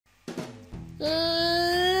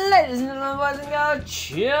Ladies and gentlemen, boys and girls,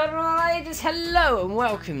 children and ladies, hello and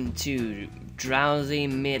welcome to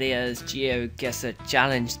DrowsyMedia's GeoGuessrr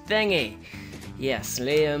challenge thingy. Yes,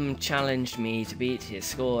 Liam challenged me to beat his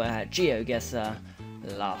score at GeoGuessrr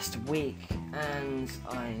last week, and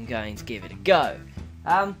I'm going to give it a go.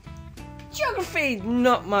 Geography,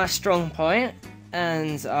 not my strong point,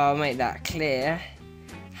 and I'll make that clear.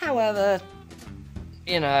 However,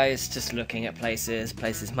 you know, it's just looking at places.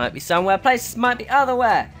 Places might be somewhere, places might be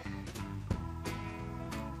otherwhere.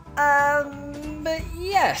 But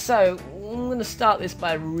yeah, so I'm going to start this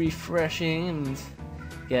by refreshing and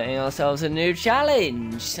getting ourselves a new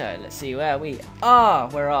challenge. So let's see where we are.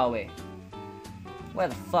 Where are we? Where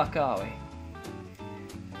the fuck are we?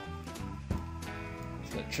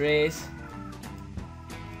 It's got trees.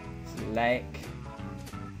 It's a lake.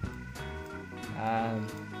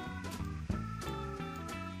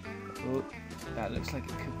 Ooh, that looks like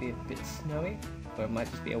it could be a bit snowy, or it might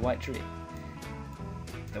just be a white tree.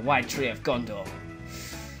 The white tree of Gondor.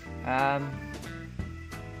 I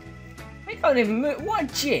can't even move. What a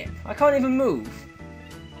jip! I can't even move.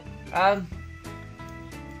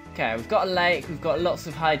 Okay, we've got a lake, we've got lots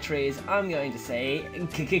of high trees. I'm going to say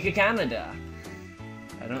Canada.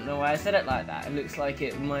 I don't know why I said it like that. It looks like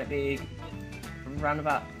it might be around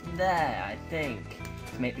about there, I think.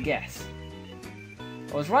 To make the guess.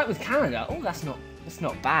 I was right with Canada. Oh, that's not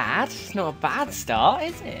bad. It's not a bad start,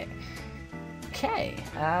 is it? Okay.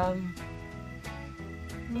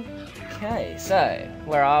 Okay, so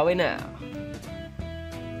where are we now?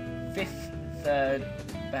 Fifth Third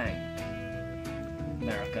Bank,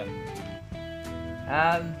 America.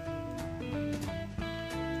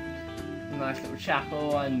 Nice little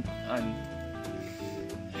chapel.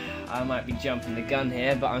 I might be jumping the gun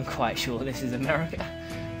here, but I'm quite sure this is America.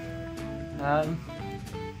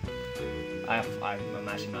 I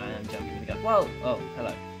imagine I am jumping the gun. Whoa! Oh,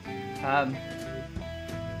 hello.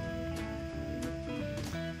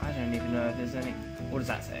 I don't even know if there's any. What does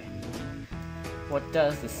that say? What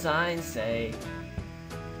does the sign say?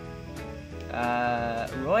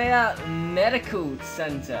 Royal Medical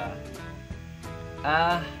Center.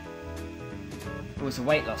 It was a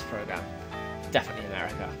weight loss program. Definitely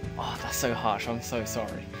America. Oh, that's so harsh. I'm so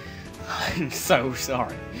sorry. I'm so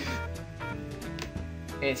sorry.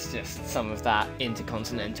 It's just some of that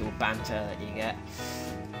intercontinental banter that you get.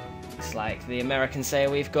 It's like the Americans say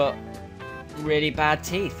we've got really bad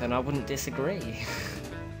teeth, and I wouldn't disagree.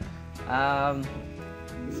 So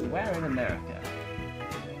where in America?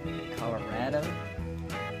 Colorado?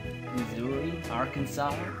 Missouri?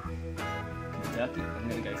 Arkansas? Kentucky? I'm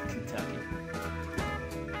gonna go to Kentucky.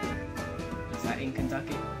 Is that in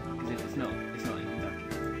Kentucky? Because if it's not in Kentucky.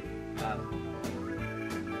 Kentucky.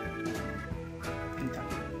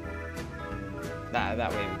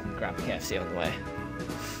 That way we can grab KFC on the way.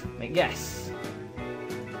 Yes.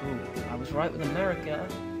 Ooh, I was right with America.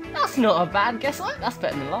 That's not a bad guess. That's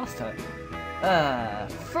better than last time.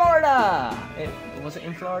 Florida. Was it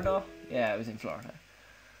in Florida? Yeah, it was in Florida.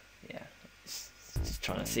 Yeah. Just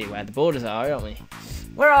trying to see where the borders are, aren't we?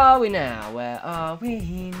 Where are we now? Where are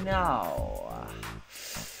we now?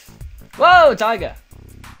 Whoa, tiger.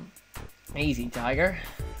 Easy, tiger.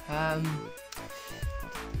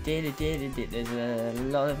 There's a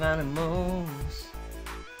lot of animals.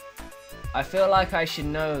 I feel like I should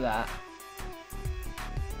know that.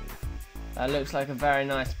 That looks like a very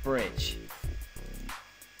nice bridge.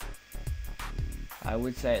 I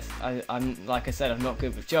would say it's. I'm like I said, I'm not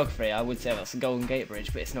good with geography. I would say that's the Golden Gate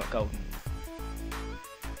Bridge, but it's not golden.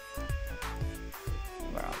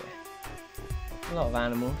 Where are we? A lot of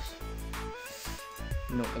animals.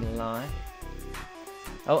 I'm not gonna lie.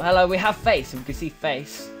 Oh, hello, we have face, we can see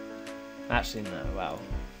face. Actually, no, well.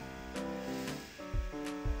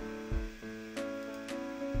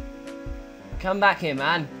 Come back here,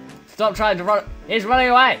 man. Stop trying to run. He's running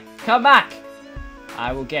away. Come back.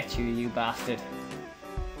 I will get you, you bastard.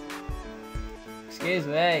 Excuse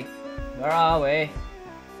me. Where are we?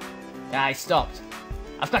 Yeah, he stopped.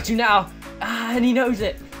 I've got you now. Ah, and he knows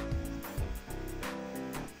it.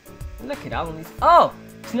 Look at him. Oh,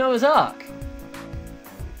 it's Noah's Ark.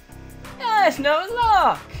 Yes, Noah's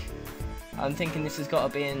Ark! I'm thinking this has got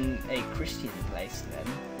to be in a Christian place then.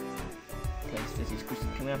 Place that is Christian.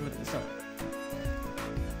 Can we have a look at the sign?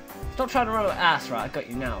 Stop trying to run away. Ah, that's right, I got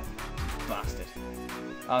you now. Bastard.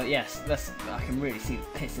 Oh yes, I can really see the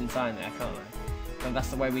piss inside there, can't I? And that's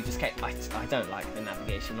the way we just kept. I don't like the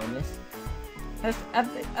navigation on this.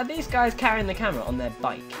 Are these guys carrying the camera on their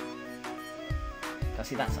bike? Can I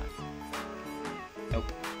see that side?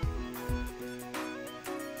 Nope.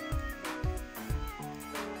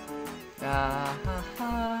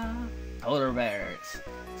 Polar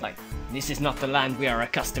It's like, this is not the land we are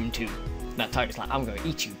accustomed to. And that tiger's like, I'm gonna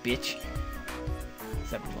eat you, bitch.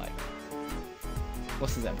 Zebra's like,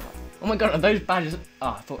 what's the zebra like? Oh my god, are those badgers?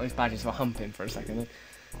 Oh, I thought those badgers were humping for a second.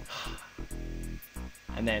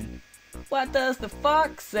 And then, what does the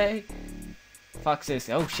fox say? Fox says,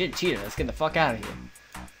 oh shit, cheetah, let's get the fuck out of here.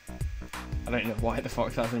 I don't know why the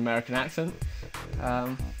fox has an American accent.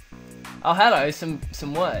 Oh, hello, some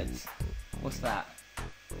words. What's that?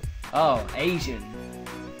 Oh, Asian.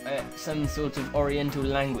 Some sort of Oriental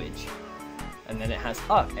language. And then it has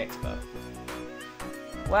Art Expo.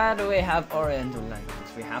 Where do we have Oriental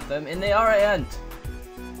languages? We have them in the Orient.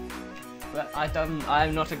 But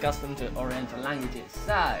I'm not accustomed to Oriental languages.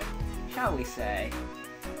 So, shall we say?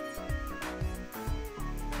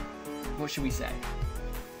 What should we say?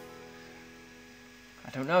 I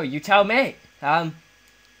don't know. You tell me.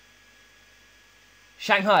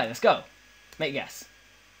 Shanghai. Let's go. Make a guess.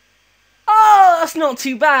 Oh, that's not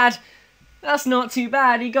too bad. That's not too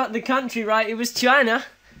bad. He got the country right. It was China.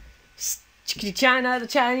 China, the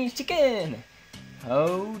Chinese chicken.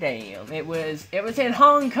 Oh damn! It was in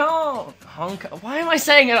Hong Kong. Hong Kong. Why am I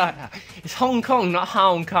saying it like that? It's Hong Kong, not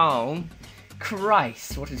Hong Kong.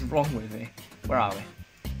 Christ, what is wrong with me? Where are we?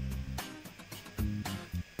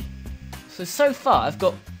 So far I've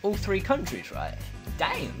got all 3 countries right.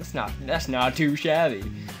 Damn, that's not too shabby.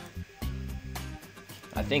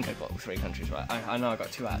 I think I got all 3 countries right. I know I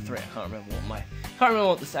got 2 out of 3. I can't remember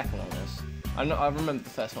what the second one was. I remember the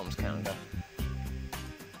first one was Canada.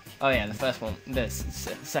 Oh yeah, the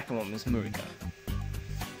second one was Murico.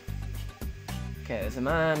 Okay, there's a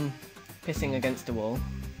man pissing against a wall.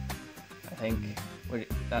 I think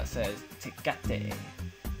that says Tecate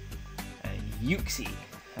and Yuxi.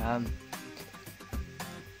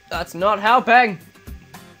 That's not helping.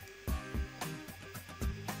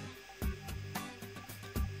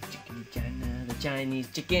 Chicken China, the Chinese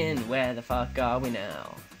chicken. Where the fuck are we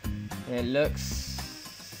now? It looks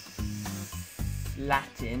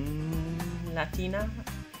Latina?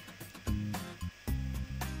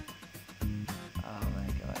 Oh my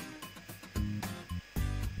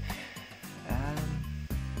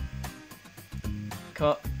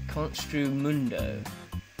god. Constru Mundo.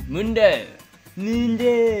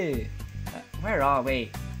 Where are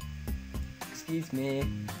we? Excuse me.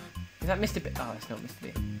 Is that Mr. B? Oh, it's not Mr.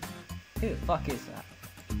 B. Who the fuck is that?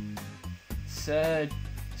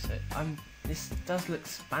 This does look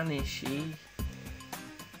Spanish-y.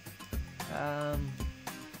 Oh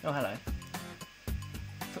hello.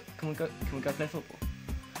 Can we go play football?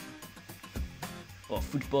 Or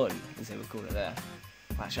football, as they would call it there.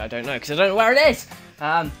 Well, actually, I don't know because I don't know where it is.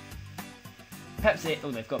 Pepsi.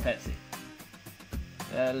 Oh, they've got Pepsi.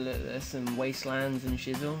 There's some wastelands and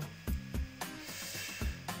shizzle.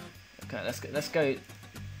 Okay, let's go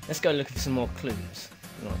looking for some more clues.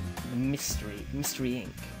 Mystery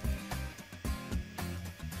ink.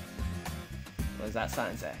 What does that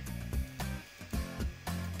sign say?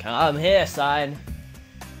 Come here, sign.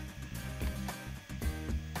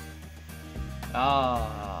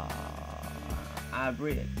 Oh,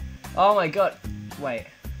 brilliant. Oh my god. Wait.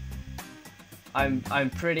 I'm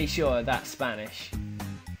pretty sure that's Spanish.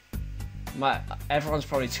 Everyone's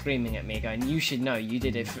probably screaming at me going, you should know, you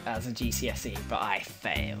did it as a GCSE, but I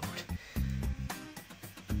failed.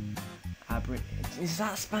 Is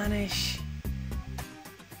that Spanish?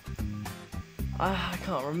 I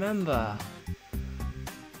can't remember.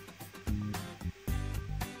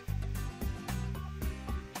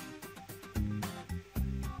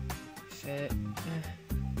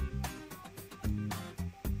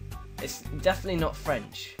 It's definitely not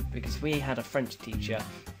French, because we had a French teacher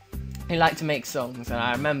who liked to make songs, and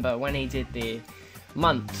I remember when he did the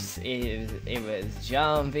months, it was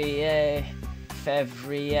Janvier,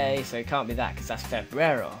 February, so it can't be that, because that's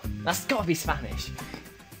Febrero. That's got to be Spanish.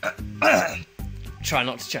 Try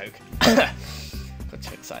not to choke. Got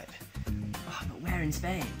too excited. Oh, but where in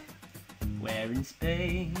Spain? Where in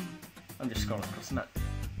Spain? I'm just scrolling across the map.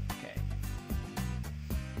 Okay.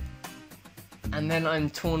 And then I'm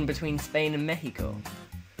torn between Spain and Mexico.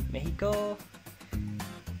 Mexico?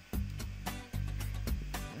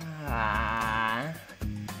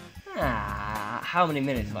 How many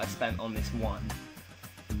minutes have I spent on this one?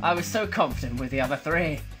 I was so confident with the other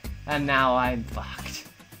 3, and now I'm fucked.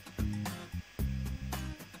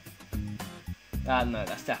 No,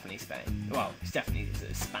 that's definitely Spain. Well, it's definitely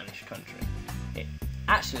a Spanish country.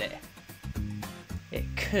 It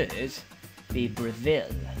could be Brazil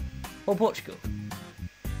or Portugal.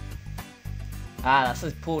 That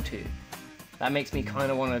says Porto. That makes me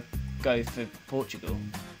kind of want to go for Portugal.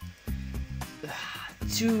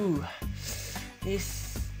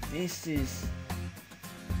 This is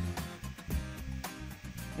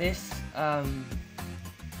This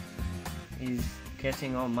is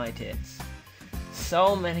getting on my tits.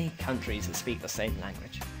 So many countries that speak the same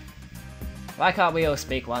language. Why can't we all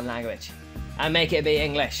speak one language and make it be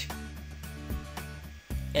English?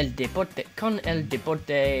 Con el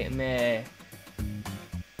deporte me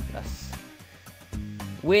las.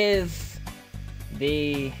 With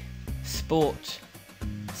the sport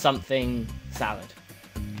something salad.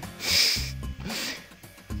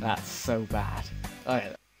 That's so bad.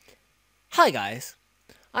 Okay. Hi guys.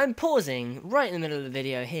 I'm pausing right in the middle of the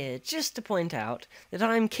video here just to point out that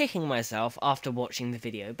I'm kicking myself after watching the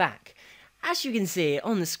video back. As you can see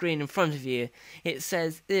on the screen in front of you, it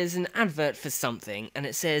says there's an advert for something and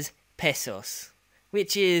it says pesos,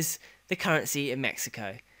 which is the currency in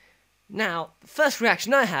Mexico. Now, the first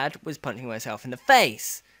reaction I had was punching myself in the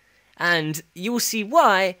face, and you'll see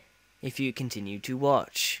why if you continue to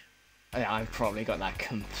watch. I've probably got that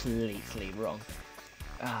completely wrong.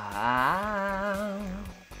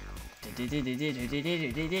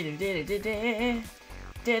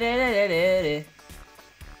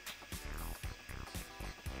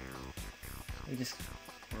 We're just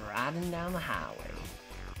riding down the highway,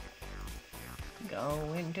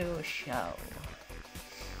 going to a show.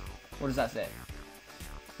 What does that say?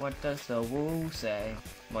 What does the woo say?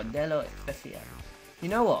 Modelo especial. You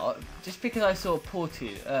know what? Just because I saw Porto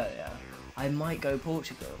earlier, I might go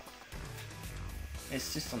Portugal.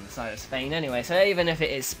 It's just on the side of Spain anyway, so even if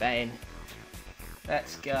it is Spain,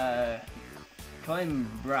 let's go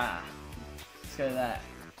Coimbra. Let's go there.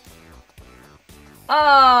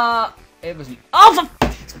 It was. Oh,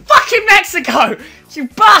 it's fucking Mexico! You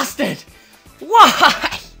bastard!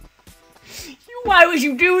 Why? Why would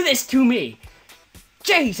you do this to me?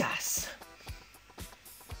 Jesus!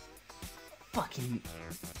 Fucking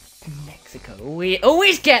Mexico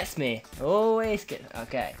always gets me. Always gets.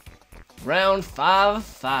 Okay. Round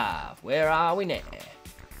 5-5. Where are we now?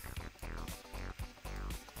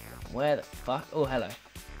 Where the fuck? Oh, hello.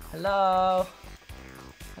 Hello.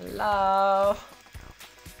 Hello.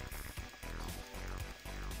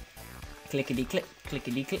 Clickety click,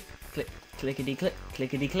 clickety click, click, clickety click,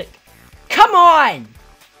 clickety click. Come on!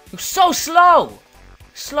 You're so slow!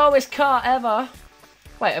 Slowest car ever.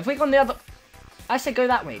 Wait, have we gone the other? I said go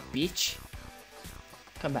that way, bitch.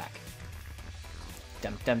 Come back.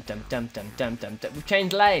 Dum dum dum dum dum dum dum dum. We've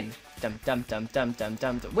changed lane. Dum dum dum dum dum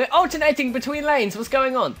dum dum. We're alternating between lanes. What's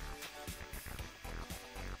going on?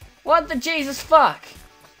 What the Jesus fuck?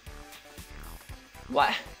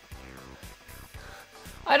 What?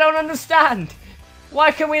 I don't understand.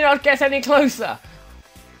 Why can we not get any closer?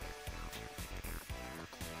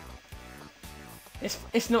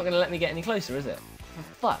 It's not going to let me get any closer, is it? For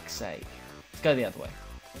fuck's sake. Let's go the other way.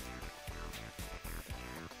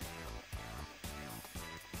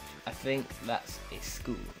 I think that's a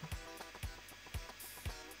school.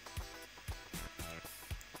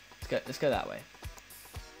 Let's go that way.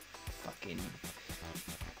 Fucking.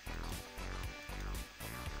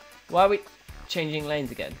 Why are we changing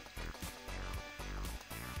lanes again?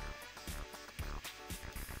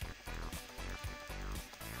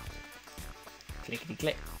 Clickety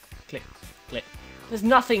click, click, click. There's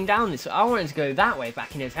nothing down this way. I wanted to go that way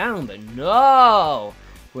back into town, but no!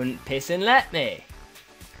 Wouldn't piss and let me.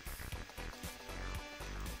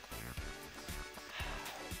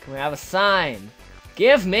 Can we have a sign?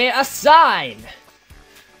 Give me a sign!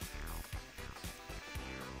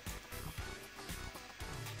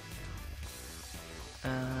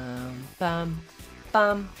 Bum,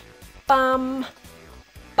 bum, bum,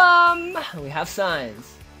 bum. We have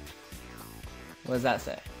signs. What does that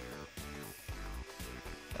say?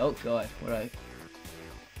 Oh god, what a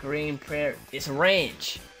green prayer. It's a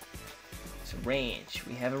range. It's a range.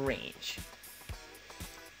 We have a range.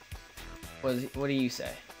 What do you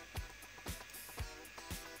say?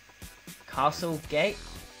 Castle Gate?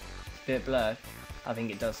 It's a bit blurred. I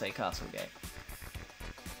think it does say Castle Gate.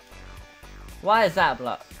 Why is that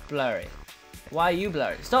blurry? Why are you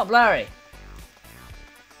blurry? Stop blurry!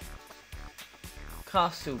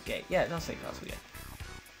 Castle Gate. Yeah, it does say Castle Gate.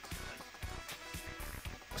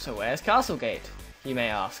 So where's Castle Gate? You may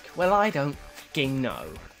ask. Well, I don't fucking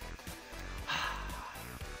know.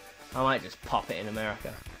 I might just pop it in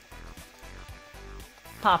America.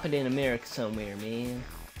 Pop it in America somewhere, man.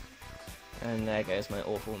 And there goes my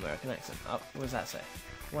awful American accent. Oh, what does that say?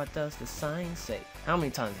 What does the sign say? How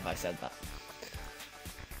many times have I said that?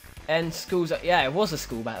 And schools, yeah, it was a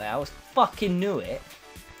school back there. I was fucking knew it.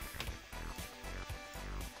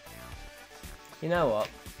 You know what?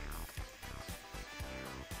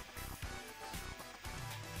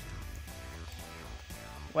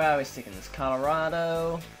 Where are we sticking this?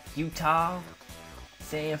 Colorado, Utah,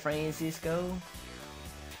 San Francisco,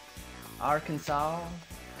 Arkansas,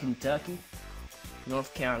 Kentucky,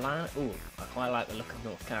 North Carolina. Ooh, I quite like the look of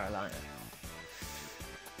North Carolina.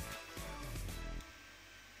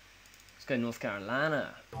 Let's go North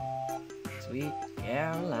Carolina. Sweet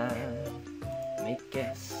Carolina. Make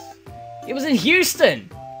guess. It was in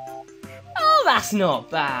Houston! Oh, that's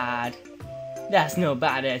not bad. That's not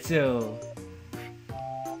bad at all.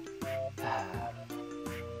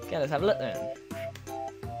 Okay, let's have a look then.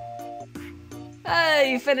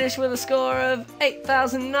 Hey, you finished with a score of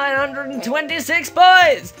 8,926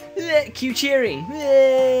 points! Cue cheering.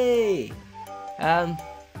 Yay!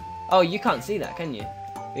 Oh, you can't see that, can you?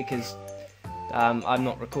 Because I'm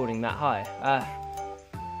not recording that high.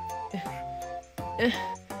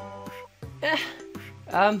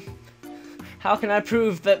 How can I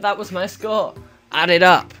prove that that was my score? Add it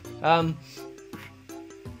up.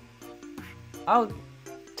 I'll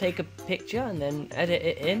take a picture and then edit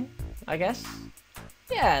it in, I guess.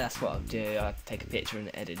 Yeah, that's what I'll do. I'll take a picture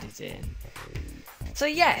and edit it in. So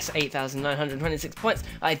yes, 8,926 points.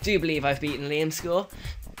 I do believe I've beaten Liam's score,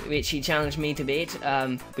 which he challenged me to beat,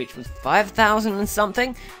 which was 5,000 and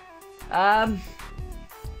something. 8,000.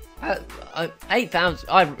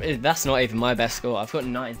 That's not even my best score. I've got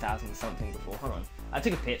 9,000 something before. Hold on. I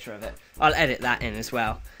took a picture of it. I'll edit that in as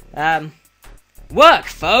well. Work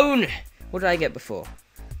phone. What did I get before?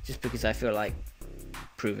 Just because I feel like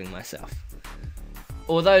proving myself.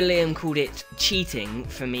 Although Liam called it cheating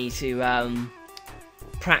for me to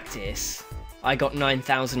practice, I got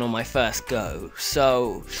 9,000 on my first go.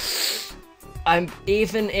 So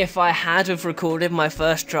even if I had have recorded my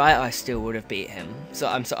first try, I still would have beat him. So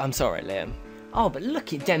I'm sorry, Liam. Oh, but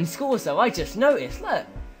look at them scores though. I just noticed. Look.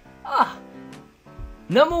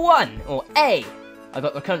 Number 1, or A, I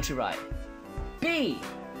got the country right. B,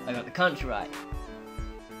 I got the country right.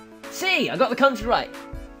 C, I got the country right.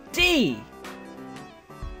 D,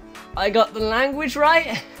 I got the language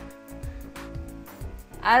right.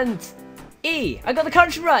 And E, I got the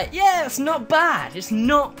country right. Yeah, it's not bad. It's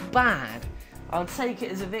not bad. I'll take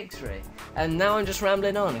it as a victory. And now I'm just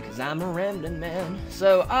rambling on, because I'm a rambling man.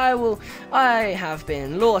 So I have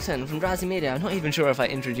been Lawton from DrowsyMedia. I'm not even sure if I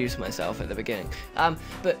introduced myself at the beginning.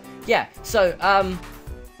 But yeah, so,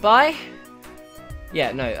 bye.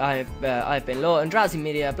 Yeah, no, I've been Lawton,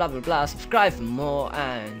 DrowsyMedia, blah blah blah. Subscribe for more,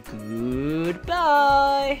 and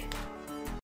goodbye.